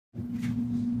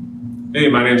Hey,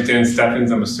 my name is Dan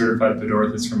Steffens. I'm a certified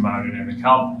podorthist from Biodynamic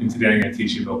Health, and today I'm going to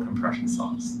teach you about compression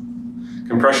socks.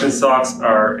 Compression socks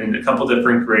are in a couple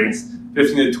different grades,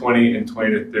 15 to 20 and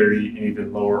 20 to 30, and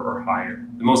even lower or higher.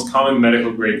 The most common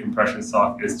medical grade compression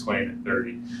sock is 20 to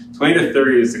 30. 20 to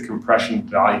 30 is the compression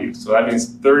value, so that means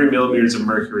 30 millimeters of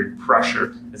mercury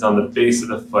pressure is on the base of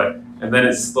the foot, and then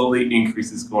it slowly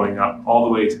increases going up all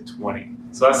the way to 20.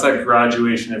 So that's that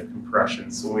graduation of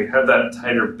compression. So when we have that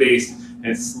tighter base and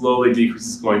it slowly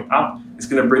decreases going up, it's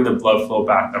going to bring the blood flow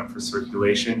back up for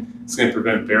circulation. It's going to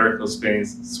prevent varicose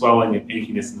veins, swelling, and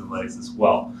achiness in the legs as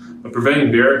well. But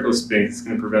preventing varicose veins is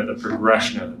going to prevent the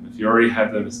progression of them. If you already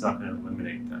have them, it's not going to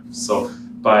eliminate them. So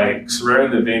by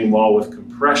surrounding the vein wall with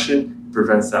compression, it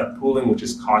prevents that pooling, which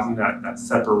is causing that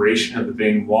separation of the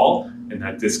vein wall and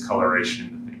that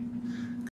discoloration.